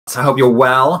So I hope you're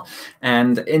well.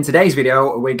 And in today's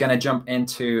video, we're going to jump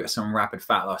into some rapid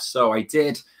fat loss. So I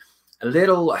did a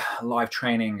little live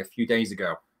training a few days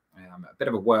ago, a bit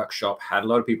of a workshop, had a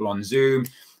lot of people on Zoom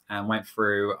and went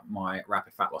through my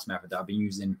rapid fat loss method that I've been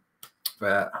using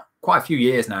for quite a few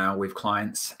years now with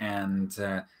clients and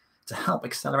to help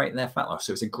accelerate their fat loss.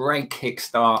 So it's a great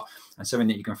kickstart and something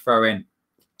that you can throw in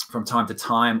from time to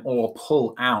time or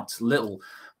pull out little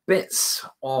bits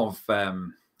of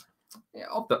the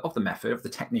method, of the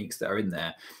techniques that are in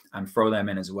there, and throw them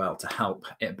in as well to help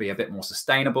it be a bit more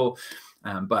sustainable.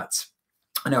 But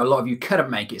I know a lot of you couldn't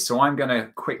make it, so I'm going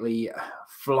to quickly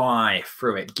fly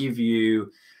through it, give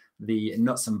you the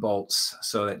nuts and bolts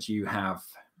so that you have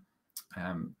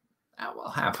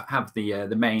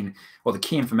the main or the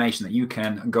key information that you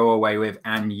can go away with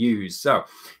and use. So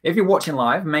if you're watching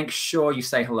live, make sure you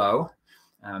say hello.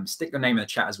 Stick your name in the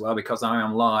chat as well, because I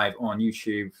am live on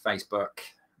YouTube, Facebook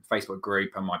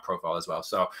group, and my profile as well.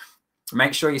 So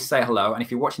make sure you say hello. And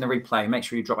if you're watching the replay, make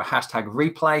sure you drop a hashtag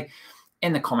replay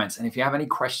in the comments. And if you have any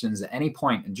questions at any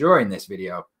point during this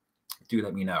video, do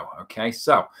let me know. Okay,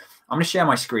 so I'm going to share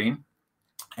my screen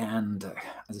and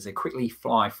as I say, quickly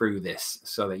fly through this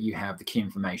so that you have the key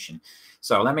information.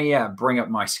 So let me bring up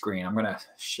my screen. I'm going to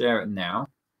share it now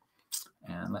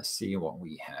and let's see what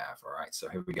we have. All right, so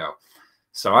here we go.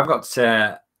 So I've got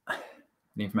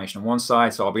the information on one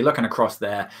side, so I'll be looking across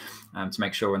there to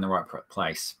make sure we're in the right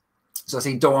place. So I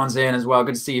see Dawn's in as well.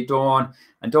 Good to see you, Dawn.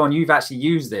 And Dawn, you've actually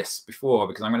used this before,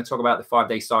 because I'm going to talk about the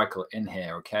 5-day cycle in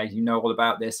here. Okay, you know all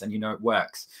about this and you know it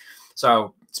works.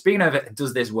 So speaking of it,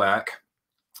 does this work?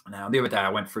 Now, the other day I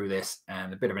went through this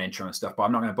and a bit of an intro and stuff, but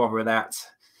I'm not going to bother with that.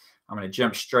 I'm going to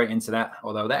jump straight into that,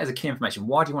 although that is a key information.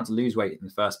 Why do you want to lose weight in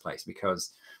the first place?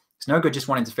 Because it's no good just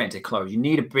wanting to fit into clothes. You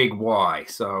need a big why.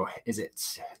 So is it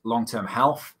long-term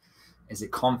health? Is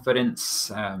it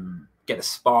confidence? Get a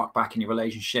spark back in your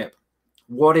relationship?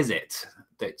 What is it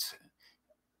that,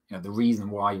 the reason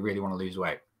why you really want to lose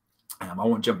weight? I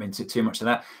won't jump into too much of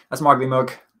that. That's my big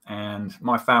mug and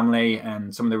my family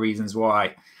and some of the reasons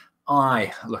why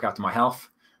I look after my health.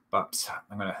 But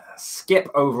I'm going to skip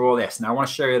over all this. Now, I want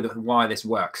to show you why this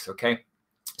works, okay?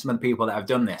 Some of the people that have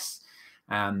done this.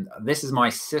 And this is my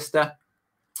sister,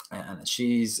 and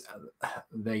she's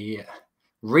the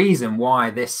reason why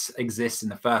this exists in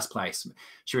the first place.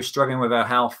 She was struggling with her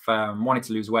health, wanting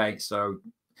to lose weight, so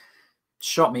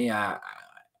shot me a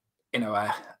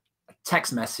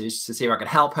text message to see if I could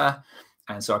help her.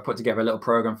 And so I put together a little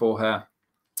program for her.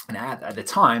 And at the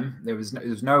time, there was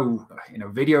no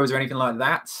videos or anything like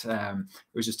that.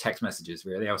 It was just text messages,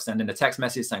 really. I was sending a text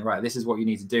message saying, right, this is what you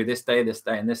need to do this day,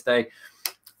 and this day.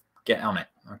 Get on it.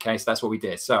 Okay, so that's what we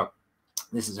did. So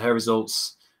this is her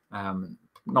results.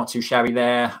 Not too shabby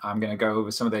there. I'm going to go over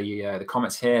some of the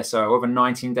comments here. So over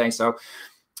 19 days. So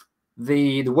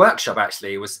the workshop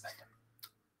actually was,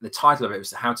 the title of it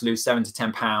was how to lose 7 to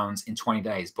 10 pounds in 20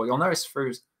 days. But you'll notice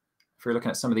through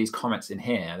looking at some of these comments in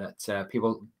here that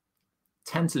people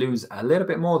tend to lose a little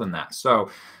bit more than that. So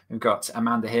we've got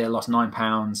Amanda here, lost 9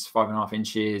 pounds, 5.5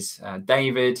 inches.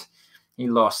 David, he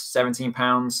lost 17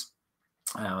 pounds.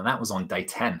 And that was on day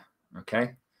 10.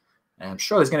 Okay. I'm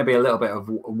sure there's going to be a little bit of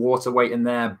water weight in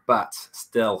there, but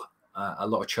still a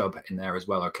lot of chub in there as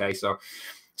well. Okay. So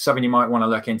something you might want to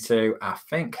look into. I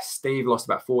think Steve lost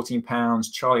about 14 pounds.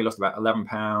 Charlie lost about 11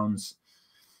 pounds.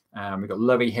 We've got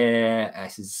Lovey here.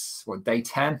 This is what, day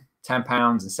 10, 10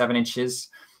 pounds and 7 inches.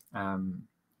 Some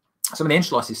of the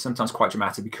inch loss is sometimes quite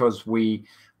dramatic because we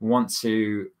want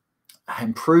to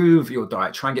improve your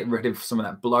diet, try and get rid of some of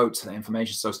that bloat, that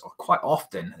inflammation. So quite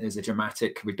often there's a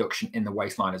dramatic reduction in the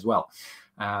waistline as well.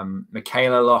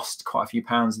 Michaela lost quite a few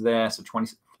pounds there, so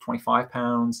 25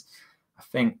 pounds. I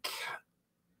think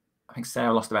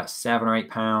Sarah lost about 7 or 8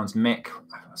 pounds. Mick,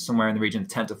 somewhere in the region of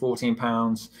 10 to 14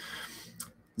 pounds.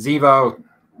 Zevo,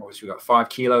 we got 5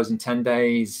 kilos in 10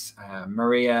 days.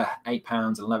 Maria, 8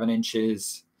 pounds, 11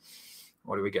 inches.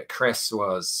 What do we get? Chris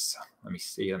was, let me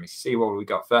see what we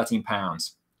got, 13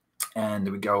 pounds. And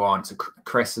we go on to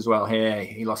Chris as well here.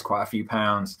 He lost quite a few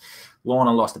pounds.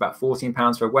 Lorna lost about 14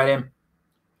 pounds for a wedding.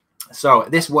 So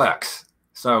this works.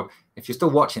 So if you're still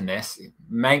watching this,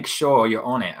 make sure you're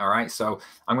on it. All right. So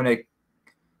I'm going to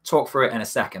talk through it in a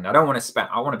second. I want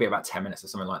to be about 10 minutes or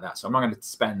something like that. So I'm not going to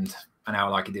spend an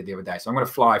hour like I did the other day. So I'm going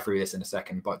to fly through this in a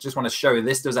second, but just want to show you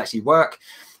this does actually work.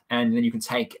 And then you can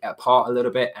take it apart a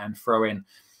little bit and throw in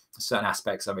certain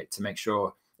aspects of it to make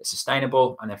sure it's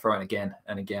sustainable, and then throw it again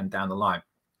and again down the line.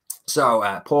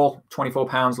 So Paul, 24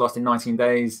 pounds lost in 19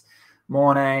 days.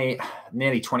 Mornay,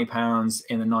 nearly 20 pounds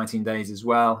in the 19 days as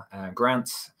well.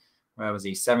 Grant, where was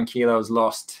he? 7 kilos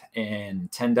lost in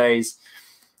 10 days.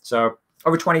 So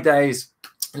over 20 days,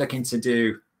 looking to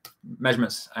do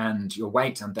measurements and your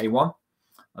weight on day 1.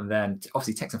 And then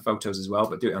obviously take some photos as well,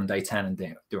 but do it on day 10 and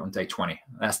do it on day 20.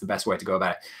 That's the best way to go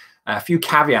about it. A few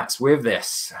caveats with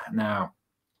this. Now,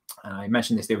 I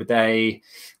mentioned this the other day,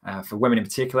 for women in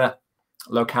particular,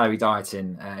 low-calorie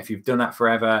dieting. If you've done that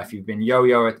forever, if you've been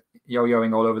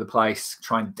yo-yoing all over the place,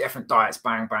 trying different diets,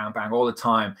 bang, bang, bang, all the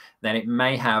time, then it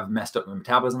may have messed up your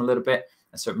metabolism a little bit,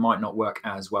 and so it might not work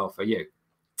as well for you.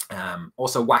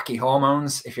 Also, wacky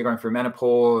hormones, if you're going through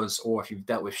menopause, or if you've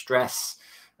dealt with stress,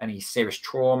 any serious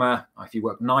trauma, or if you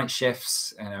work night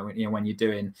shifts, when you're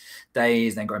doing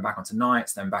days, then going back onto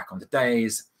nights, then back onto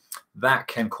days, that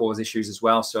can cause issues as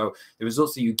well. So the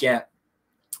results that you get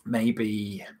may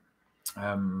be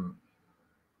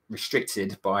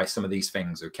restricted by some of these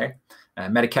things, okay?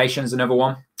 Medication is another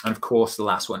one. And of course, the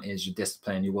last one is your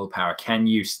discipline, your willpower. Can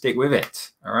you stick with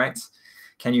it, all right?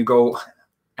 Can you go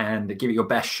and give it your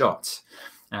best shot?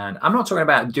 And I'm not talking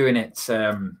about doing it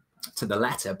to the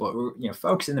letter, but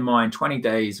focus in the mind, 20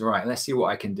 days, right, let's see what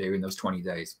I can do in those 20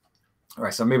 days. All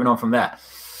right, so moving on from there.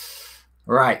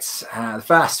 Right, the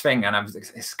first thing, and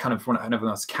it's kind of one of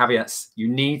those caveats, you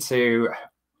need to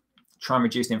try and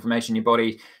reduce the inflammation in your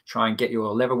body, try and get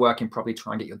your liver working properly,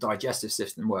 try and get your digestive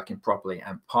system working properly,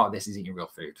 and part of this is eating real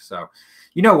food. So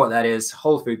you know what that is: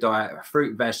 whole food diet,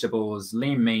 fruit, vegetables,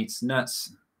 lean meats,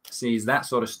 nuts, seeds, that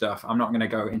sort of stuff. I'm not going to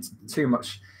go into too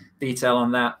much detail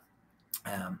on that.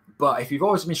 But if you've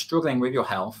always been struggling with your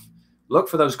health, look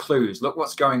for those clues. Look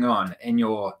what's going on in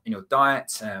your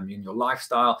diet, in your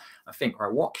lifestyle, and think,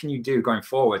 right, what can you do going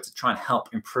forward to try and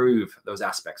help improve those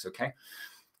aspects? Okay.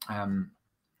 I'm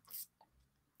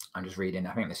just reading.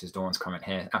 I think this is Dawn's comment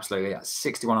here. Absolutely. At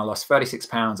 61, I lost 36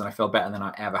 pounds, and I feel better than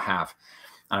I ever have.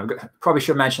 And I probably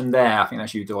should mention there, I think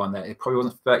that's you, Dawn, that it probably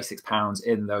wasn't 36 pounds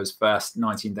in those first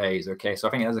 19 days. Okay. So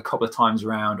I think there's a couple of times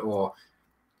around, or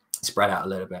spread out a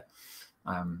little bit.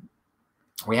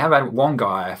 We have had one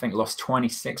guy, I think, lost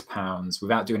 26 pounds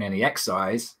without doing any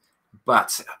exercise,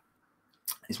 but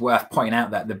it's worth pointing out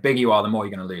that the bigger you are, the more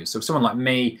you're going to lose. So someone like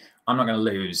me, I'm not going to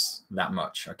lose that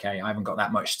much. Okay. I haven't got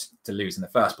that much to lose in the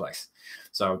first place.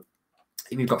 So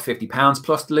if you've got 50 pounds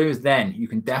plus to lose, then you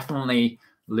can definitely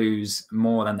lose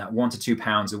more than that 1 to 2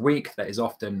 pounds a week that is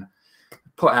often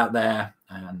put out there.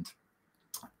 And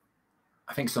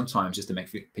I think sometimes just to make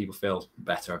people feel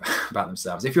better about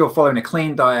themselves. If you're following a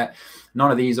clean diet, none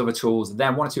of these other tools,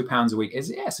 then 1 or 2 pounds a week is,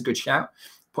 yeah, it's a good shout.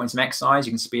 Put in some exercise,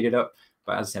 you can speed it up.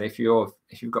 But as I said, if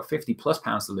you've got 50 plus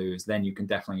pounds to lose, then you can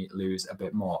definitely lose a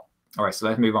bit more. All right, so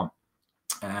let's move on.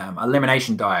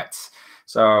 Elimination diets.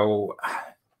 So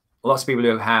lots of people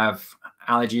who have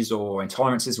allergies or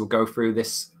intolerances will go through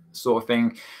this sort of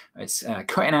thing. It's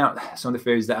cutting out some of the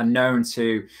foods that are known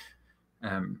to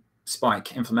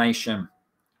spike inflammation,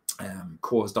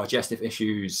 cause digestive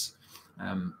issues.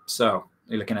 So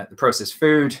you're looking at the processed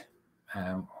food,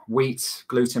 wheat,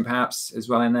 gluten perhaps as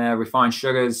well in there, refined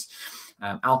sugars,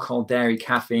 alcohol, dairy,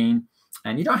 caffeine.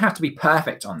 And you don't have to be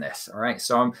perfect on this, all right?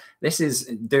 So this is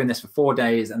doing this for 4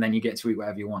 days, and then you get to eat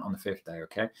whatever you want on the 5th day,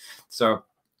 okay? So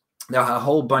there are a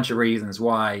whole bunch of reasons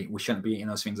why we shouldn't be eating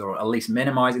those things, or at least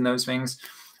minimizing those things.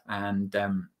 And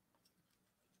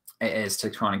it is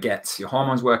to try and get your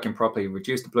hormones working properly,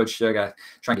 reduce the blood sugar,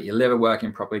 try and get your liver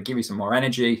working properly, give you some more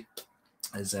energy.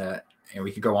 As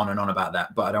we could go on and on about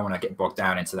that, but I don't want to get bogged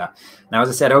down into that. Now, as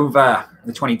I said, over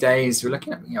the 20 days, we're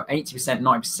looking at 80%,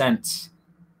 90%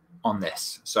 on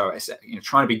this. So it's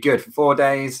trying to be good for 4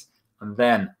 days, and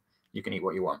then you can eat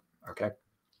what you want. Okay.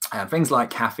 Things like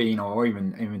caffeine or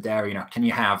even dairy. Can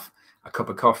you have a cup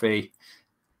of coffee?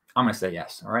 I'm going to say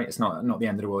yes. All right. It's not the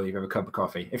end of the world if you have a cup of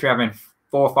coffee. If you're having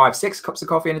 4, 5, 6 cups of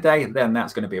coffee in a day, then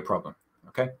that's going to be a problem.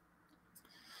 Okay.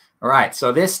 All right.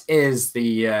 So this is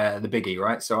the biggie,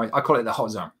 right? So I call it the hot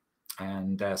zone.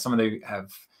 And some of you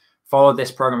have followed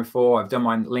this program before. I've done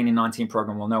my Lean 19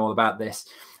 program. Will know all about this.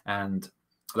 And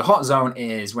the hot zone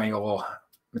is when your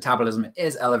metabolism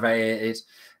is elevated.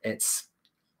 It's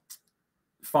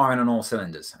firing on all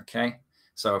cylinders. Okay.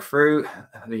 So through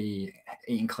the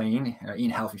eating clean, eating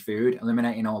healthy food,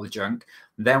 eliminating all the junk,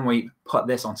 then we put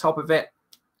this on top of it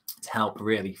to help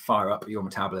really fire up your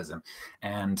metabolism.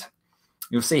 And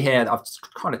you'll see here, I've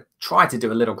kind of tried to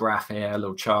do a little graph here, a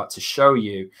little chart to show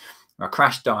you a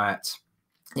crash diet.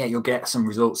 Yeah, you'll get some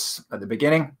results at the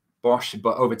beginning, bosh,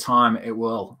 but over time it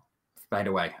will fade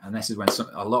away. And this is when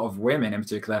a lot of women in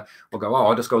particular will go, oh,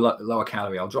 I'll just go lower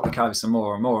calorie. I'll drop the calories some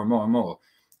more and more and more and more.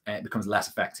 And it becomes less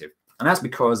effective. And that's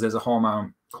because there's a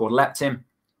hormone called leptin,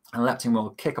 and leptin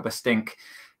will kick up a stink,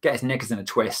 get its knickers in a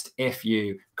twist if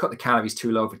you cut the calories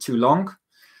too low for too long,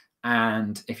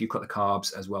 and if you cut the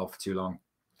carbs as well for too long.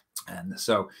 And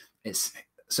so it's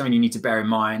something you need to bear in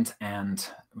mind, and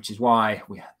which is why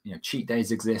cheat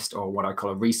days exist, or what I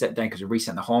call a reset day, because you're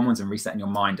resetting the hormones and resetting your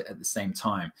mind at the same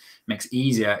time. It makes it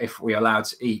easier if we're allowed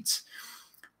to eat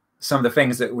some of the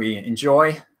things that we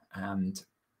enjoy, and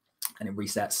it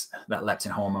resets that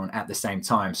leptin hormone at the same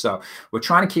time. So we're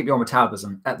trying to keep your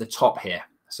metabolism at the top here.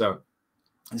 So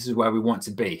this is where we want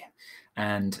to be.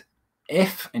 And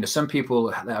if some people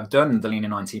that have done the Lean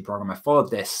in 19 program have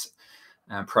followed this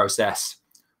process,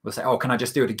 will say, oh, can I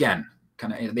just do it again?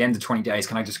 Can I, at the end of 20 days,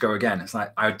 can I just go again? It's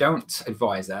like, I don't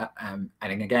advise that. And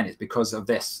again, it's because of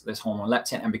this hormone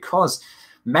leptin, and because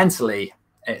mentally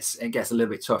it gets a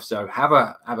little bit tough. So have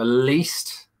at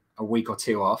least a week or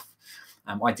two off,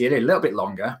 ideally a little bit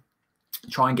longer.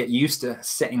 Try and get used to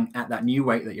sitting at that new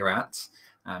weight that you're at.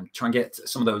 Try and get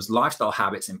some of those lifestyle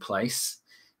habits in place.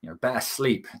 Better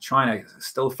sleep. Trying to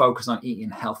still focus on eating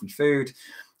healthy food.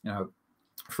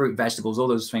 Fruit, vegetables, all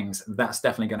those things. That's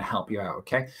definitely going to help you out.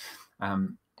 Okay,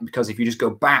 because if you just go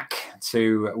back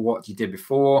to what you did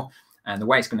before, and the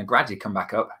weight's going to gradually come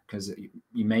back up, because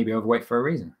you may be overweight for a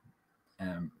reason.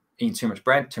 Eating too much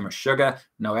bread, too much sugar,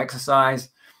 no exercise,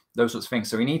 those sorts of things.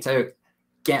 So we need to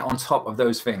get on top of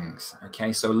those things.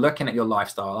 Okay, so looking at your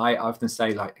lifestyle, I often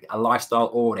say like a lifestyle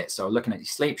audit. So looking at your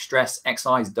sleep, stress,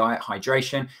 exercise, diet,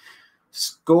 hydration.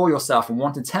 Score yourself from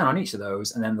 1 to 10 on each of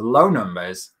those, and then the low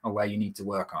numbers are where you need to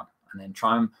work on, and then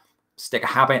try and stick a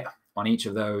habit on each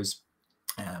of those,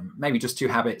 maybe just 2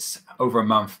 habits over a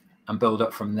month, and build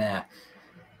up from there.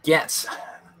 Get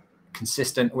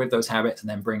consistent with those habits, and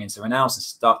then bring in something else and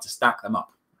start to stack them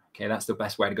up. Okay, that's the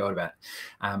best way to go about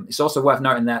it. It's also worth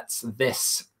noting that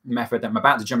this method that I'm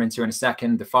about to jump into in a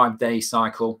second, the 5-day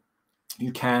cycle,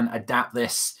 you can adapt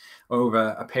this over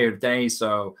a period of days.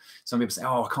 So some people say,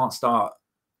 oh, I can't start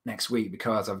next week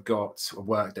because I've got a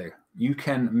work due. You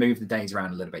can move the days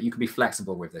around a little bit. You can be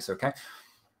flexible with this, okay?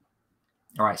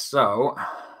 All right, so,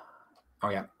 oh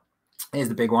yeah, here's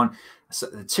the big one. So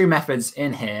the 2 methods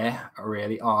in here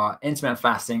really are intermittent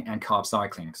fasting and carb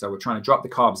cycling. So we're trying to drop the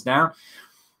carbs down,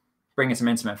 bring in some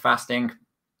intermittent fasting.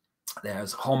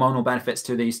 There's hormonal benefits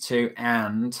to these 2,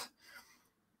 and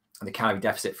the calorie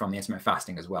deficit from the intermittent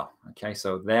fasting as well. Okay,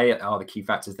 so they are the key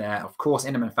factors there. Of course,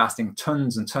 intermittent fasting,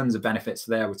 tons and tons of benefits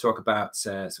there. We talk about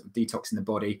sort of detoxing the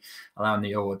body, allowing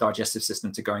your digestive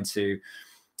system to go into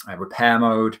repair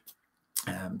mode.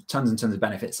 Tons and tons of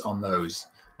benefits on those.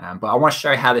 But I want to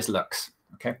show you how this looks.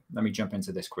 Okay, let me jump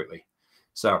into this quickly.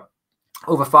 So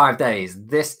over 5 days,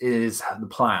 this is the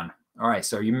plan. All right,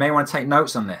 so you may want to take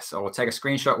notes on this, or take a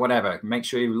screenshot, whatever. Make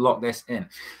sure you lock this in.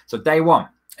 So day 1,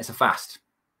 it's a fast.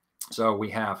 So we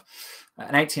have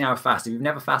an 18-hour fast. If you've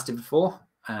never fasted before,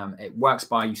 it works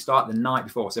by you start the night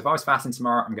before. So if I was fasting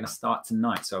tomorrow, I'm going to start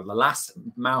tonight. So the last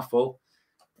mouthful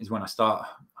is when I start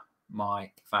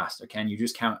my fast. Okay, and you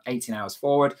just count 18 hours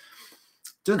forward.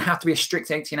 Doesn't have to be a strict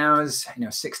 18 hours.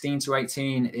 16 to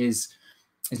 18 is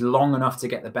long enough to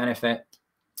get the benefit,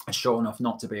 and short enough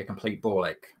not to be a complete ball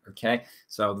ache. Okay,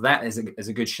 so that is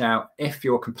a good shout if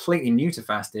you're completely new to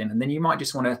fasting, and then you might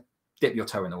just want to dip your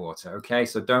toe in the water. Okay,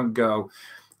 so don't go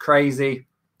crazy.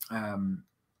 And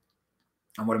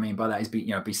what I mean by that is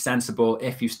be sensible.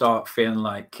 If you start feeling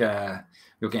like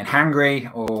you're getting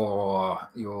hangry, or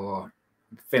you're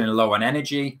feeling low on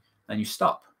energy, then you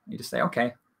stop. You just say,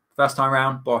 okay, first time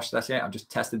around, bosh, that's it. I've just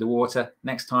tested the water.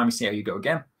 Next time, you see how you go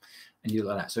again, and you do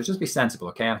like that. So just be sensible.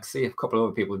 Okay, I can see a couple of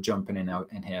other people jumping in out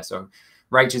in here. So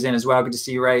Rach is in as well. Good to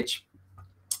see you, Rach.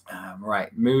 Right,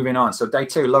 moving on. So day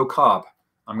 2, low carb.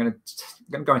 I'm going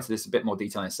to go into this a bit more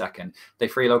detail in a second. Day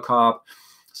 3, low carb.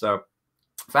 So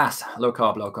fast, low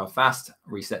carb, fast,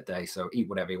 reset day. So eat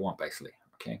whatever you want, basically.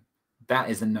 Okay, that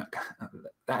is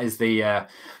the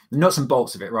nuts and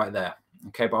bolts of it right there.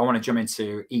 Okay, but I want to jump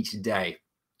into each day.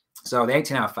 So the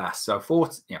 18-hour fast. So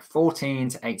 14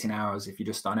 to 18 hours if you're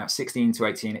just starting out. 16 to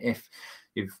 18 if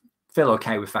you feel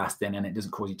okay with fasting and it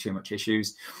doesn't cause you too much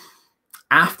issues.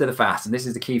 After the fast, and this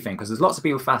is the key thing, because there's lots of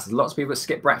people fast, there's lots of people that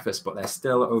skip breakfast, but they're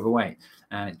still overweight.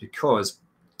 And it's because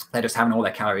they're just having all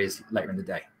their calories later in the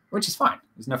day, which is fine.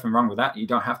 There's nothing wrong with that. You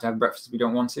don't have to have breakfast if you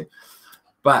don't want to.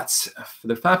 But for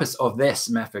the purpose of this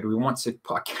method, we want to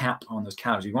put a cap on those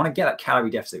calories. We want to get that calorie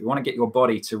deficit. We want to get your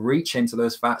body to reach into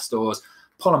those fat stores,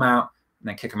 pull them out, and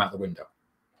then kick them out the window.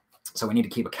 So we need to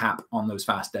keep a cap on those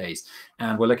fast days.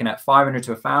 And we're looking at 500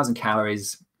 to 1,000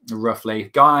 calories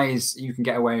roughly. Guys, you can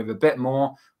get away with a bit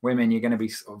more. Women, you're going to be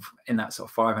sort of in that sort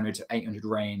of 500 to 800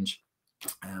 range.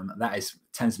 That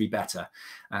tends to be better.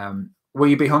 Will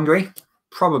you be hungry?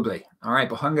 Probably. All right,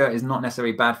 but hunger is not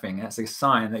necessarily a bad thing. That's a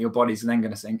sign that your body's then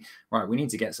going to think, right, we need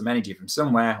to get some energy from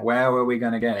somewhere. Where are we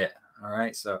going to get it? All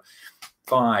right, so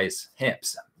thighs,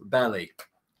 hips, belly,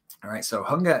 All right, so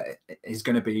hunger is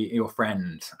going to be your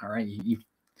friend. All right,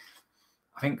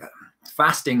 I think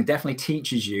fasting definitely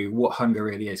teaches you what hunger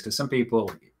really is, because some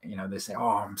people, you know, they say,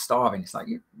 "Oh, I'm starving." It's like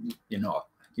you're not.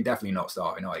 You're definitely not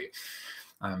starving, are you?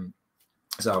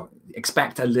 So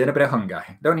expect a little bit of hunger.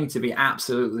 Don't need to be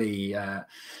absolutely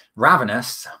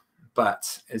ravenous,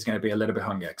 but it's going to be a little bit of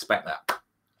hunger. Expect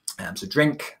that. So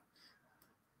drink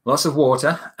lots of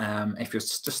water. If you're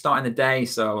just starting the day,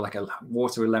 so like a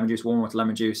water with lemon juice, warm water,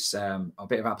 lemon juice, a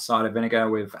bit of apple cider vinegar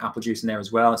with apple juice in there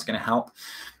as well. It's going to help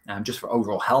just for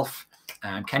overall health.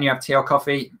 Can you have tea or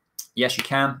coffee? Yes, you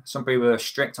can. Some people are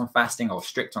strict on fasting or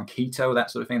strict on keto, that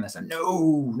sort of thing. They say,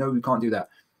 no, you can't do that.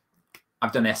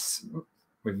 I've done this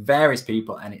with various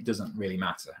people and it doesn't really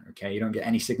matter. Okay. You don't get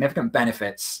any significant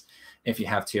benefits if you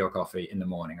have tea or coffee in the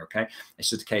morning. Okay. It's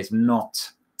just a case of not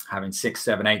having 6,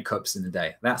 7, 8 cups in the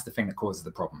day. That's the thing that causes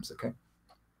the problems. Okay.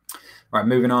 All right.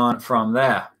 Moving on from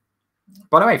there.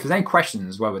 By the way, if there's any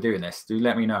questions while we're doing this, do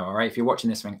let me know. All right. If you're watching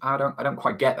this thing, I don't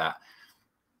quite get that.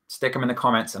 Stick them in the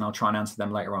comments and I'll try and answer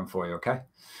them later on for you. Okay.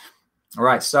 All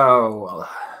right. So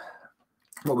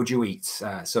what would you eat?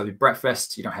 So the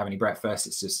breakfast, you don't have any breakfast.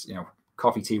 It's just, you know,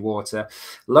 coffee, tea, water.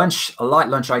 Lunch, a light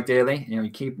lunch ideally. You know,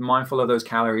 you keep mindful of those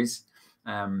calories.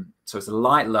 So it's a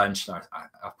light lunch.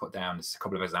 I've put down just a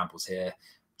couple of examples here.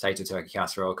 Potato, turkey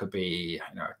casserole, could be,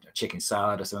 you know, a chicken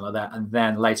salad or something like that. And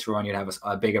then later on, you'd have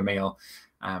a bigger meal.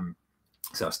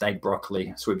 So steak,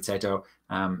 broccoli, sweet potato.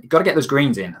 You've got to get those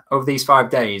greens in. Over these 5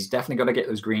 days, definitely got to get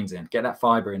those greens in. Get that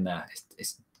fiber in there.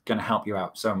 It's going to help you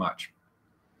out so much.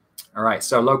 All right,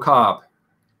 so low carb.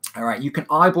 All right, you can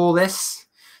eyeball this,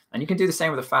 and you can do the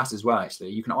same with the fast as well,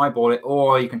 actually. You can eyeball it,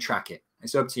 or you can track it.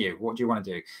 It's up to you. What do you want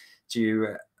to do? Do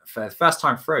you, for the first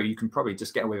time through, you can probably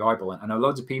just get away with eyeballing. I know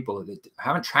loads of people that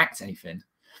haven't tracked anything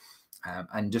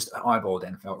and just eyeballed it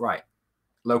and felt, right,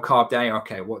 low carb day,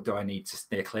 okay, what do I need to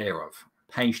steer clear of?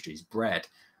 Pastries, bread,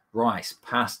 rice,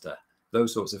 pasta,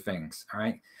 those sorts of things, all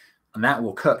right? And that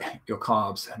will cut your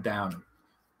carbs down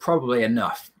probably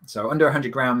enough. So under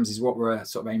 100 grams is what we're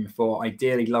sort of aiming for.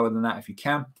 Ideally lower than that if you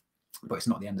can, but it's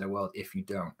not the end of the world if you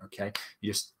don't, okay?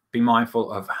 You just be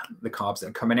mindful of the carbs that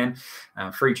are coming in,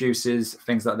 fruit juices,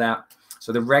 things like that.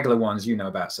 So the regular ones you know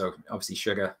about. So obviously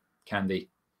sugar, candy,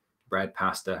 bread,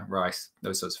 pasta, rice,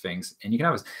 those sorts of things. And you can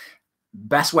have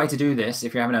best way to do this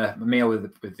if you're having a meal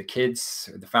with the kids,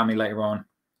 with the family later on,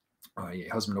 or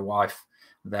your husband or wife,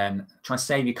 then try and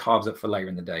save your carbs up for later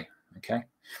in the day, okay?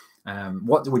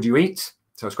 What would you eat?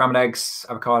 So scrambled eggs,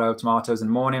 avocado, tomatoes in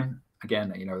the morning.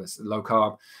 Again, you know, it's low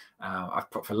carb. I've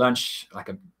put for lunch like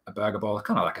a burger bowl,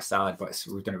 kind of like a salad, but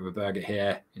we've done it with a burger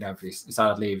here. You know,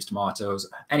 salad leaves, tomatoes,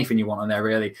 anything you want on there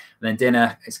really. And then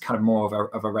dinner is kind of more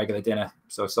of a regular dinner.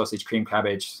 So sausage, cream,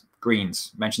 cabbage,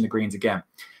 greens. Mention the greens again.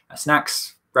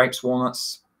 Snacks, grapes,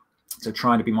 walnuts. So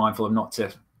trying to be mindful of not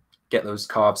to get those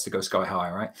carbs to go sky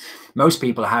high, right? Most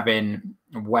people are having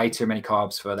way too many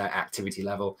carbs for their activity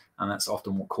level, and that's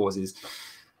often what causes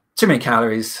too many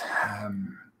calories,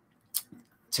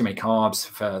 too many carbs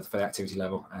for the activity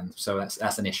level, and so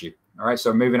that's an issue. All right,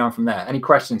 so moving on from there. Any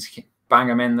questions, bang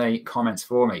them in the comments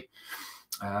for me.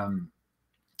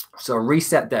 So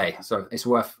reset day. So it's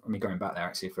worth me going back there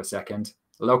actually for a second.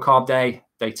 Low carb day,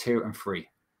 day 2 and 3.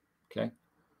 Okay,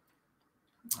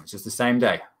 it's just the same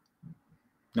day.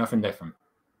 Nothing different.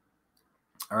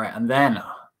 All right. And then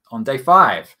on day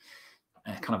 5,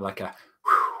 kind of like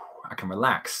I can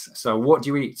relax. So what do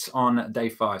you eat on day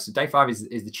 5? So day 5 is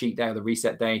the cheat day or the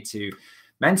reset day to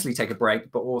mentally take a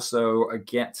break, but also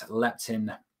get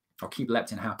leptin or keep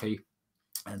leptin happy.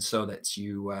 And so that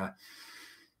your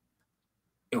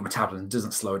metabolism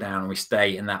doesn't slow down and we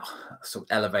stay in that sort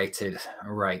of elevated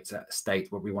rate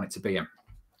state where we want it to be in.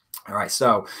 All right.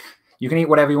 So you can eat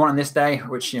whatever you want on this day,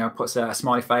 which, you know, puts a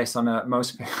smiley face on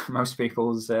most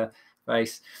people's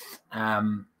face.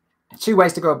 2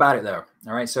 ways to go about it, though.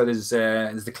 All right, so there's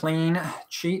the clean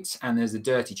cheat and there's the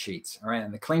dirty cheat. All right,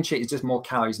 and the clean cheat is just more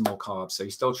calories and more carbs. So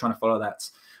you're still trying to follow that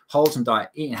wholesome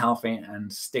diet, eating healthy,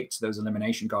 and stick to those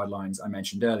elimination guidelines I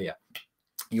mentioned earlier.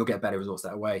 You'll get better results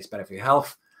that way. It's better for your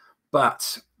health,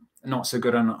 but not so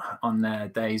good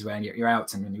on days when you're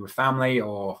out and you're with family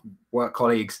or work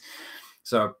colleagues.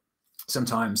 So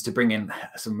sometimes to bring in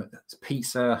some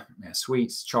pizza,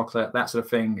 sweets, chocolate, that sort of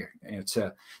thing, you know,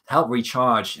 to help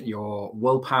recharge your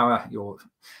willpower, your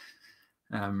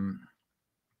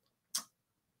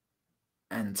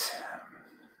and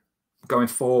going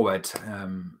forward,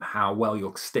 how well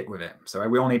you'll stick with it. So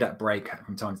we all need that break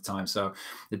from time to time. So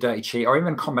the dirty cheat, or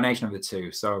even a combination of the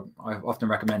two. So I've often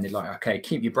recommended, like, okay,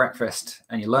 keep your breakfast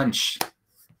and your lunch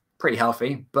pretty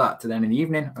healthy, but then in the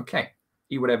evening, okay,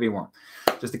 Eat whatever you want.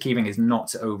 Just the key thing is not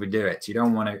to overdo it. You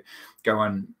don't want to go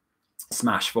and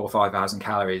smash 4,000 or 5,000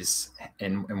 calories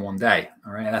in one day.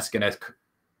 All right, that's going to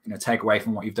take away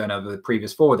from what you've done over the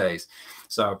previous 4 days.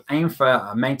 So aim for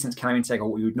a maintenance calorie intake,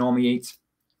 or what you would normally eat,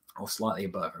 or slightly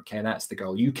above. Okay, that's the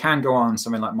goal. You can go on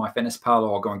something like MyFitnessPal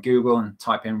or go on Google and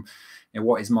type in,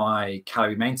 what is my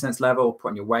calorie maintenance level, put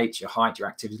in your weight, your height, your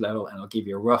activity level, and it'll give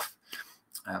you a rough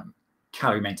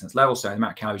calorie maintenance level, so the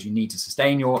amount of calories you need to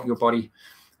sustain your body.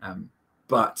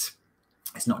 But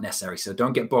it's not necessary, so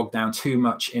don't get bogged down too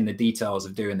much in the details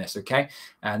of doing this. Okay,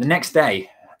 the next day,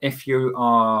 if you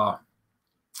are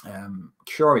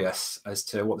curious as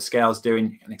to what the scale is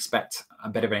doing, and expect a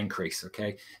bit of an increase.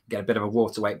 Okay, get a bit of a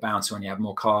water weight bounce when you have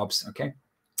more carbs. Okay,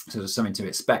 so there's something to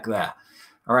expect there.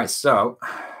 All right, so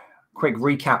quick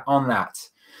recap on that.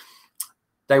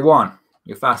 Day 1,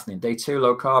 you're fasting. Day 2,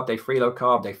 low carb. Day 3, low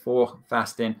carb. Day 4,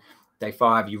 fasting. Day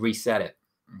 5, you reset it.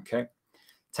 Okay,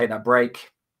 take that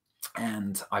break,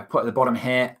 and I put at the bottom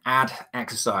here, add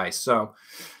exercise. So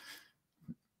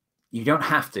you don't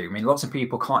have to. I mean, lots of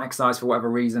people can't exercise for whatever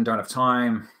reason, don't have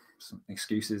time, some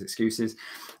excuses.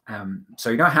 So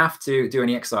you don't have to do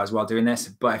any exercise while doing this,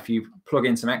 but if you plug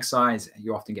in some exercise,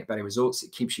 you often get better results.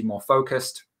 It keeps you more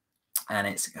focused, and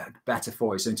it's better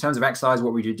for you. So in terms of exercise,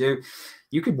 what would you do?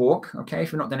 You could walk. Okay,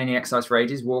 if you've not done any exercise for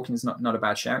ages, walking is not a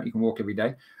bad shout. You can walk every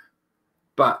day,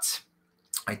 but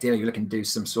ideally you're looking to do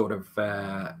some sort of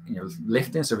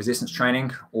lifting, so resistance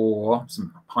training, or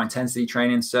some high intensity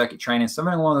training, circuit training,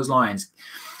 something along those lines.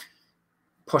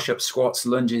 Push-ups, squats,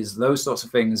 lunges, those sorts of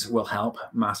things will help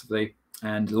massively,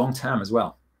 and long term as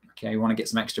well. Okay, you want to get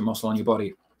some extra muscle on your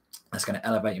body. That's going to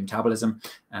elevate your metabolism,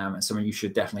 and something you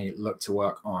should definitely look to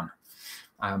work on.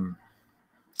 I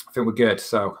think we're good.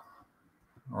 So,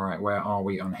 all right, where are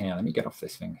we on here? Let me get off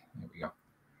this thing. There we go.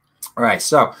 All right,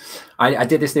 so I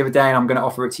did this the other day, and I'm going to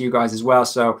offer it to you guys as well.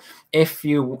 So if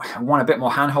you want a bit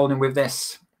more hand-holding with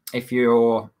this, if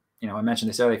you're, I mentioned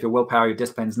this earlier, if your willpower, your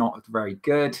discipline is not very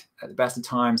good at the best of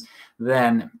times,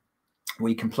 then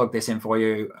we can plug this in for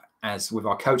you as with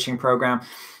our coaching program.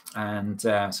 And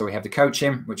so we have the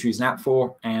coaching, which we use an app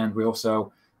for, and we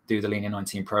also do the Lean in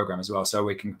 19 program as well. So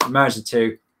we can merge the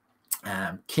two,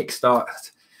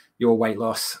 kickstart your weight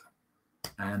loss.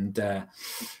 And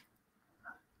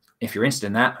if you're interested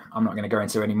in that, I'm not going to go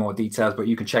into any more details, but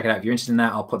you can check it out. If you're interested in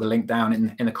that, I'll put the link down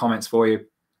in the comments for you.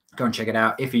 Go and check it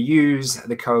out. If you use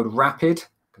the code RAPID,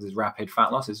 because it's rapid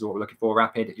fat loss, is what we're looking for,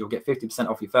 RAPID, you'll get 50%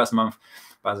 off your first month.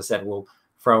 But as I said, we'll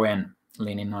throw in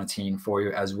Lean in 19 for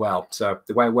you as well. So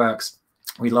the way it works,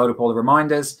 we load up all the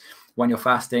reminders when you're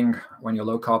fasting, when your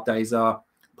low carb days are,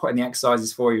 put in the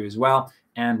exercises for you as well,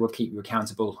 and we'll keep you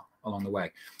accountable along the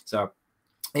way. So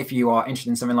if you are interested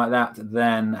in something like that,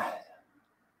 then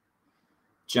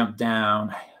jump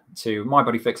down to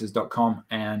mybodyfixers.com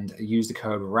and use the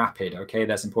code RAPID. Okay,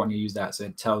 that's important you use that, so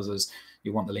it tells us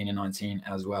you want the Lean in 19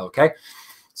 as well. Okay,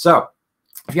 so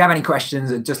if you have any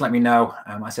questions, just let me know.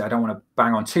 I said I don't want to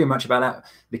bang on too much about that.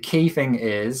 The key thing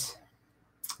is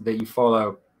that you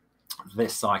follow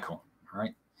this cycle,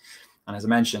 right? And as I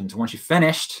mentioned, once you've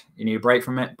finished, you need a break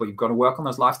from it, but you've got to work on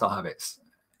those lifestyle habits.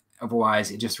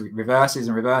 Otherwise, it just reverses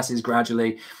and reverses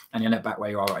gradually, and you end up back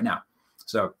where you are right now.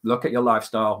 So look at your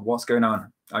lifestyle. What's going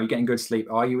on? Are you getting good sleep?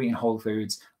 Are you eating whole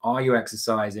foods? Are you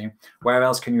exercising? Where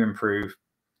else can you improve?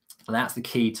 That's the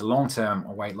key to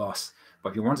long-term weight loss. But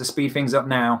if you want to speed things up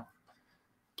now,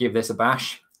 give this a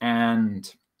bash.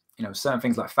 And certain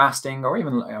things like fasting, or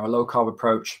even a low-carb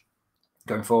approach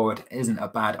going forward, isn't a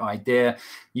bad idea.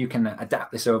 You can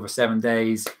adapt this over 7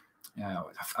 days.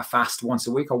 A fast once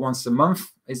a week or once a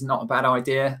month is not a bad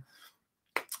idea.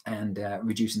 And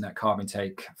reducing that carb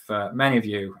intake for many of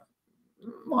you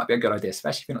might be a good idea,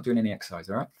 especially if you're not doing any exercise.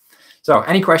 All right. So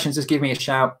any questions, just give me a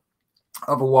shout.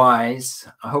 Otherwise,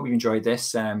 I hope you enjoyed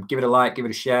this. Give it a like, give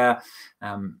it a share.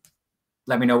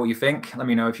 Let me know what you think. Let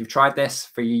me know if you've tried this.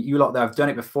 For you lot that have done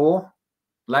it before,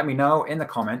 let me know in the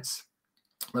comments.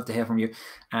 Love to hear from you.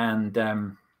 And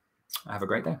have a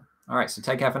great day. All right. So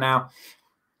take care for now,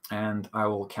 and I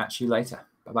will catch you later.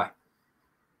 Bye-bye.